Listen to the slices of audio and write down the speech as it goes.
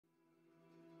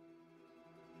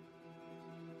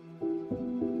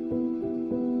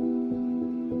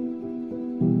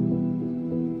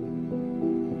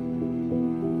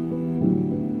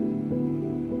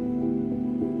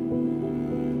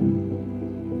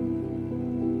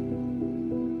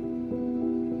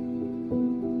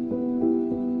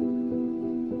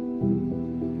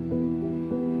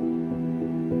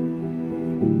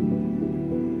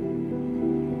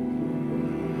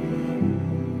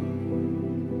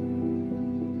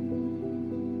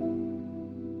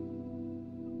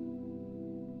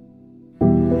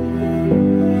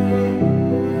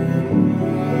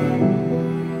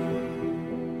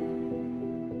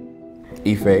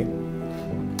Ife,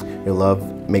 your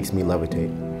love makes me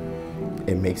levitate.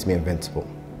 It makes me invincible.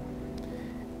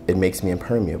 It makes me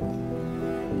impermeable.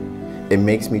 It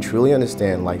makes me truly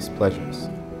understand life's pleasures.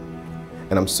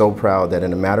 And I'm so proud that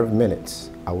in a matter of minutes,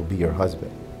 I will be your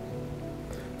husband.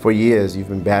 For years, you've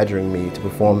been badgering me to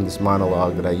perform this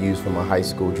monologue that I used for my high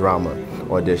school drama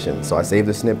audition. So I saved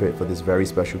a snippet for this very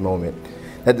special moment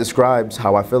that describes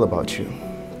how I feel about you.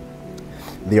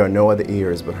 There are no other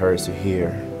ears but hers to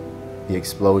hear the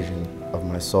explosion of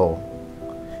my soul.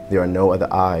 There are no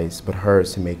other eyes but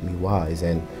hers to make me wise.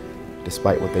 And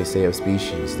despite what they say of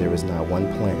species, there is not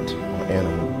one plant or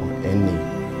animal or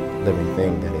any living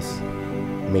thing that is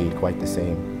made quite the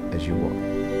same as you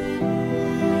are.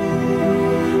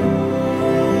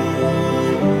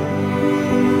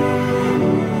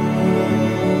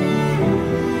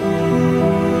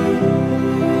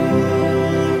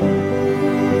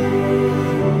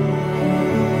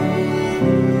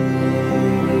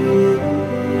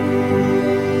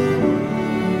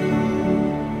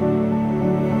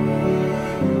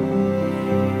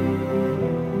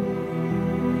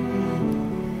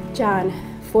 John,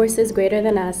 forces greater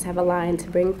than us have aligned to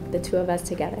bring the two of us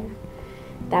together.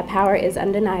 That power is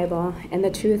undeniable and the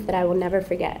truth that I will never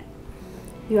forget.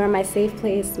 You are my safe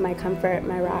place, my comfort,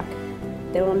 my rock.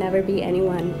 There will never be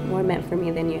anyone more meant for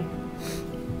me than you.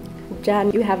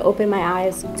 John, you have opened my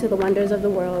eyes to the wonders of the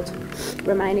world,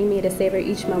 reminding me to savor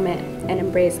each moment and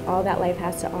embrace all that life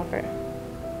has to offer.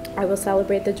 I will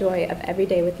celebrate the joy of every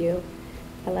day with you.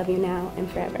 I love you now and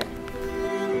forever.